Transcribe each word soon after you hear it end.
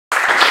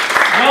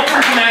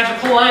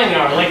Magical Lying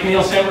Hour. Like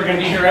Neil said, we're going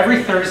to be here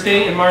every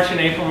Thursday in March and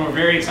April, and we're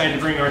very excited to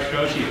bring our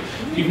show to you.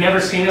 If you've never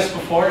seen us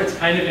before, it's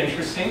kind of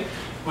interesting.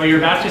 What you're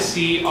about to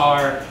see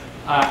are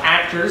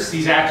actors.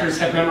 These actors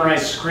have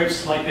memorized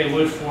scripts like they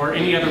would for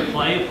any other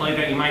play, a play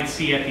that you might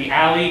see at the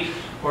alley,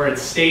 or at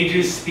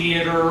Stages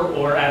Theater,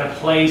 or at a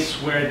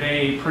place where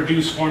they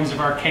produce forms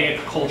of archaic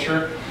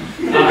culture.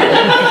 They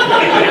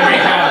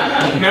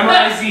have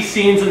memorized these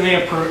scenes and they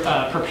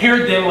have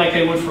prepared them like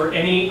they would for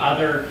any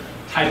other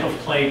type of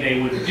play they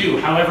would do.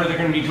 However, they're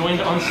going to be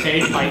joined on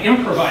stage by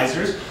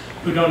improvisers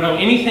who don't know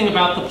anything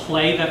about the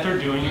play that they're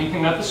doing, anything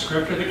about the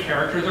script or the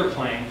character they're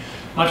playing,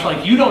 much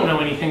like you don't know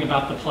anything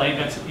about the play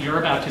that you're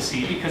about to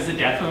see, because the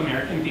death of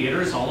American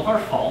theater is all of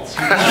our faults.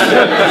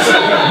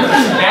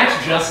 That's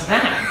just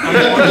that.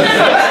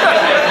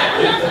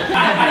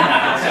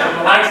 So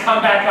the lights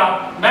come back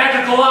up.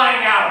 Magical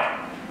Lying Hour.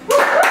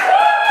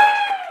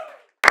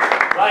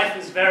 Life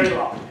is very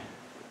long.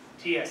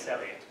 T.S.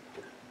 Eliot.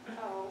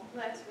 Oh,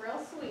 that's real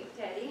sweet,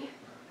 Teddy.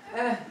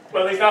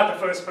 Well, he's not the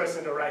first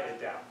person to write it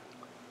down.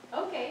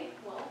 Okay,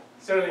 well.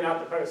 Certainly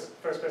not the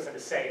first person to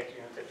say it,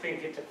 you know, to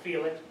think it, to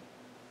feel it.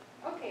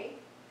 Okay.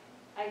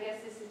 I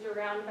guess this is your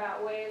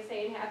roundabout way of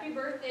saying happy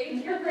birthday to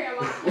your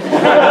grandma.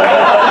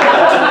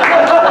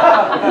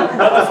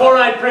 But the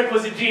four-eyed prick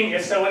was a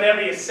genius, so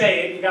whenever you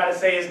say it, you gotta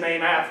say his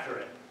name after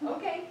it.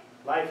 Okay.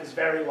 Life is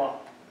very long.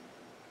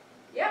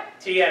 Yep.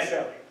 T.S.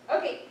 Eliot.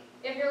 Okay.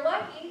 If you're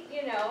lucky,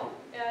 you know,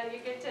 you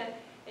get to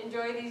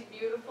enjoy these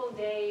beautiful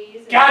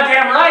days.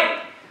 Goddamn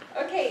right!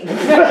 Okay. I'm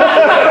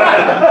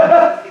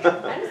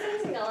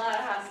sensing a lot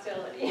of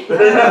hostility.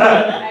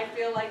 I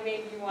feel like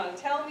maybe you want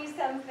to tell me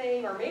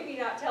something, or maybe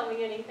not tell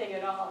me anything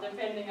at all,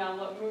 depending on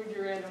what mood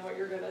you're in and what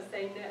you're going to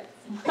say next.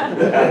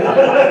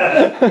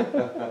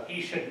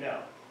 He should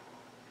know.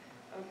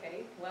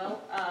 Okay,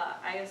 well,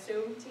 I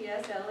assume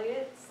T.S.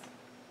 Eliot's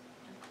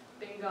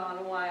been gone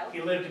a while.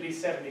 He lived to be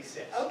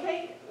 76.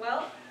 Okay,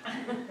 well.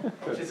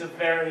 Which is a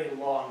very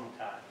long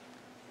time.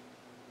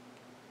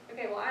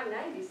 Okay, well, I'm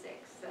 96,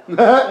 so.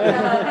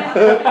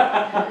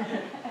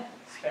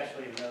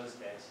 Especially in those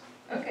days.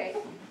 Okay.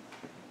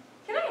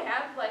 Can I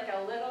have like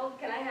a little,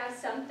 can I have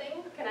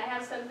something? Can I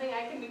have something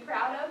I can be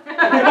proud of?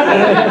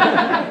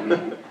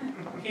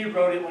 He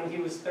wrote it when he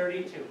was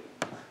 32.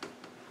 Okay.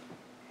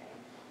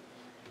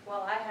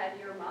 Well, I had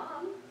your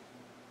mom,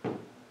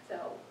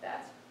 so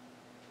that's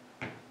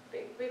a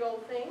big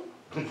old thing.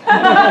 You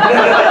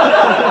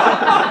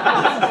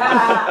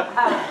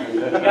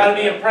gotta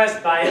be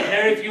impressed by it.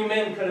 Very few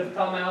men could have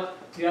come out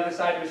the other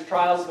side of his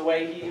trials the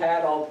way he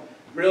had, all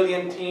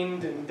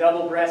brilliantined and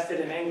double-breasted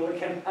and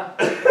Anglican.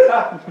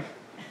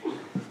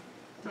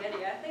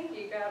 Teddy, I think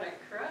you got a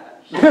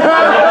crush.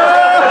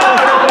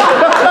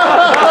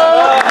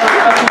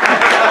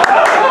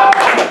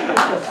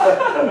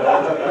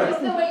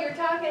 Just the way you're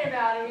talking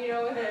about him, you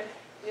know, with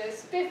the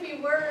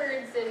spiffy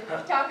words and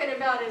talking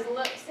about his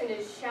looks and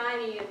his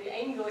shiny and the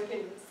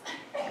Anglicans.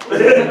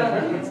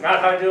 It's not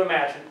hard to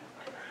imagine.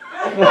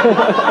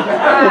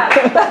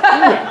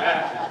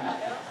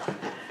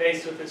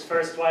 Faced with his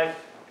first wife,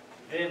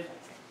 Viv.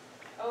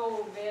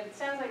 Oh, Viv.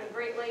 Sounds like a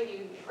great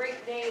lady.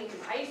 Great name.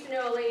 I used to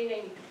know a lady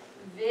named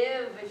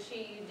Viv.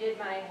 She did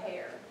my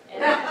hair.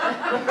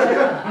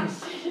 And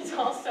she's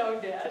also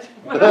dead.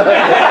 God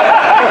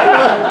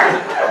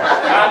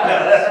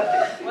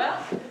knows. Well,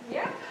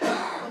 yeah.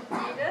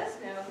 He does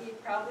know. He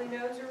probably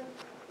knows her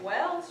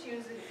well. She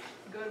was a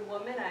good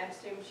woman. I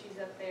assume she's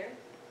up there.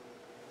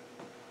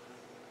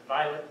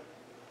 Violet,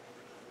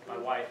 my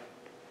wife.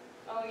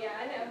 Oh, yeah,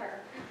 I know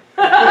her.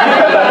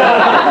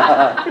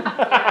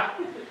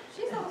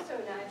 She's also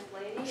a nice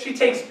lady. She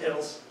takes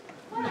pills.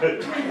 Well, the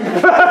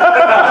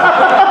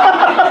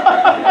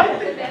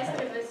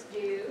best of us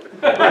do.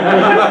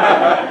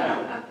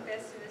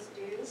 Best of us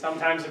do.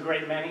 Sometimes a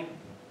great many.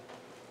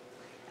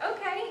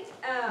 Okay,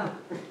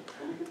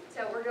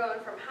 so we're going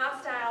from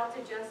hostile to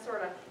just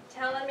sort of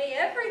telling me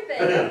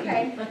everything.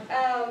 Okay.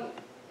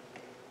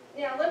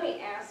 Now, let me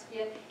ask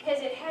you,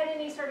 has it had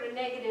any sort of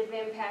negative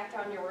impact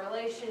on your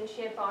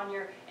relationship, on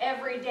your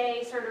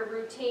everyday sort of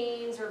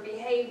routines or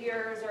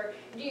behaviors, or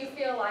do you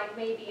feel like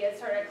maybe it's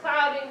sort of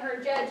clouding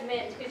her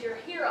judgment because you're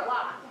here a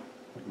lot?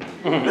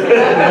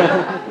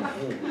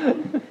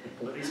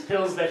 Well, these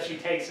pills that she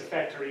takes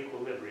affect her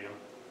equilibrium.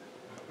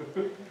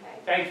 Okay.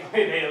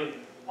 Thankfully, they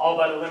all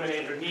but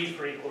eliminate her need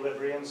for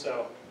equilibrium,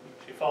 so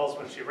she falls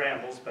when she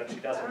rambles, but she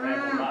doesn't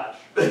ramble much.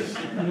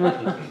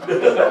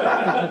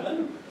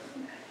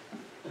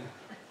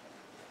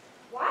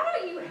 Why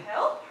don't you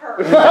help her?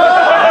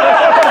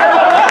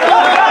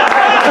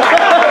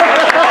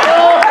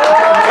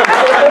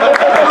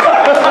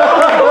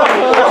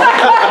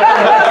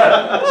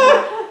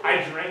 I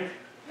drink.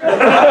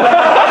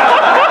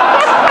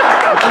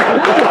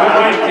 My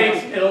wife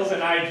takes pills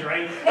and I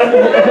drink.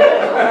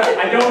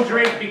 I don't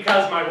drink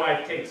because my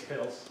wife takes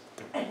pills.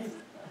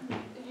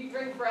 You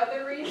drink for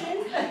other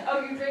reasons?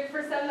 Oh, you drink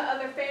for some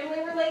other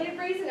family-related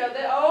reason?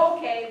 Oh,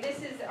 okay, this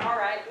is, all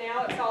right,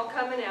 now it's all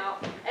coming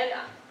out. And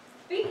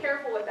be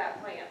careful with that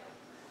plant.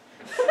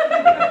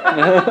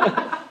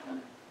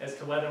 As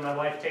to whether my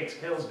wife takes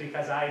pills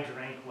because I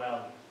drink,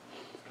 well,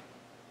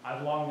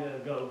 I've long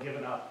ago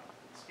given up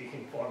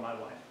speaking for my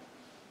wife.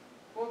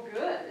 Well,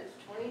 good. It's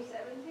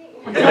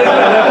 2017.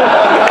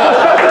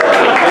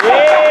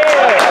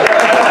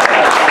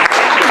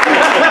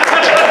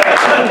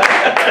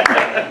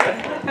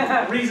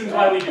 Reasons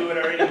why we do it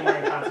are any more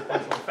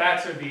inconsequential. The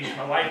facts are these: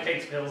 my wife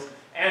takes pills,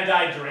 and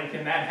I drink,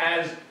 and that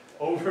has,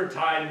 over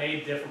time,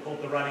 made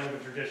difficult the running of a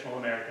traditional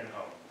American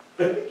home.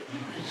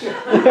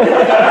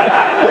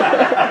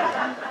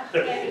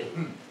 Eddie,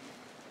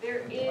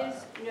 there is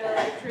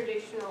no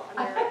traditional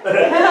American.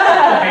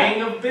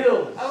 Paying of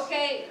bills.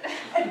 Okay,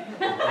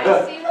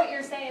 I see what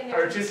you're saying there.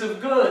 Purchase of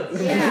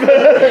goods.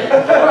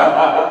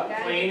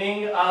 Yeah.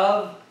 Cleaning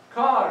of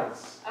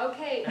cars.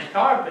 Okay, And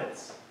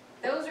carpets.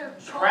 those are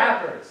chores.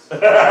 Scrappers.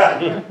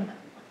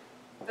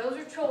 Those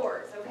are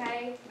chores,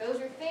 okay? Those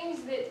are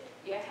things that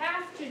you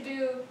have to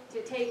do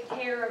to take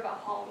care of a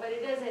home, but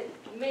it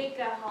doesn't make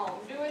a home.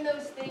 Doing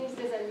those things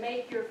doesn't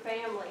make your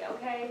family,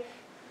 okay?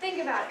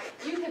 Think about it.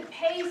 You can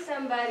pay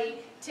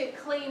somebody to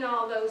clean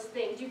all those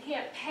things. You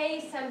can't pay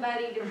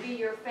somebody to be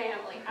your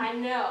family. I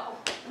know.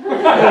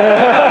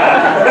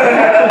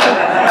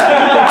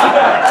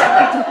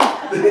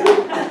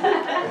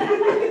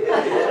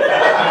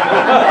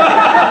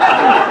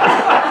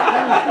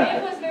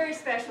 It was very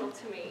special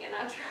to me, and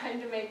I tried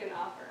to make an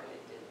offer, and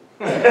it didn't.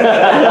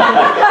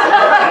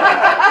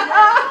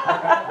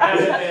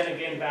 Rather than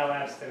again vow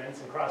abstinence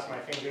and cross my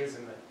fingers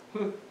in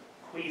the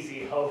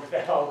queasy hope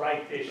that I'll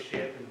right this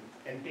ship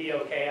and be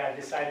okay, I've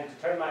decided to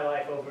turn my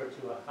life over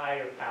to a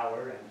higher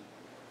power and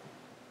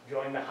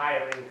join the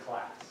hiring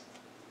class.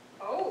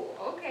 Oh,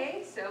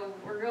 okay, so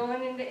we're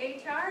going into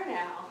HR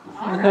now.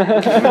 All right.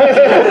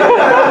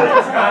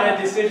 It's not a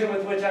decision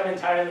with which I'm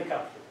entirely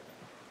comfortable.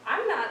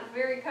 I'm not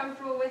very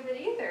comfortable with it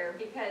either,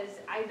 because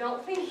I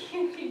don't think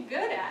you'd be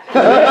good at it.